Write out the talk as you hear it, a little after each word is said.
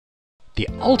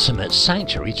the ultimate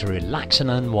sanctuary to relax and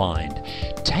unwind.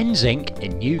 10 Zinc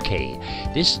in Newquay.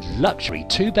 This luxury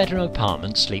 2-bedroom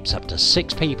apartment sleeps up to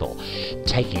 6 people,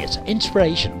 taking its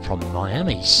inspiration from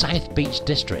Miami's South Beach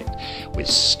district, with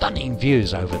stunning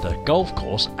views over the golf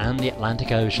course and the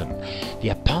Atlantic Ocean. The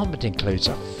apartment includes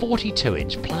a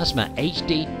 42-inch plasma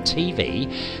HD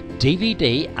TV,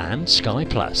 DVD and Sky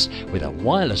Plus, with a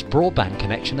wireless broadband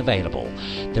connection available.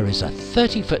 There is a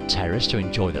 30-foot terrace to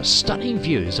enjoy the stunning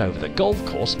views over the golf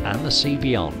course and the sea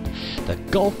beyond. The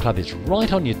golf club is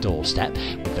right on your doorstep,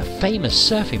 with the famous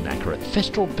surfing mecca at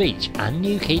Fistral Beach and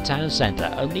Newquay Town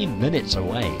Centre only minutes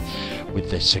away. With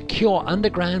the secure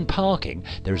underground parking,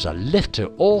 there is a lift to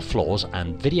all floors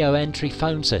and video entry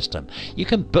phone system. You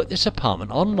can book this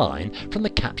apartment online from the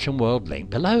Caption World link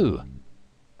below.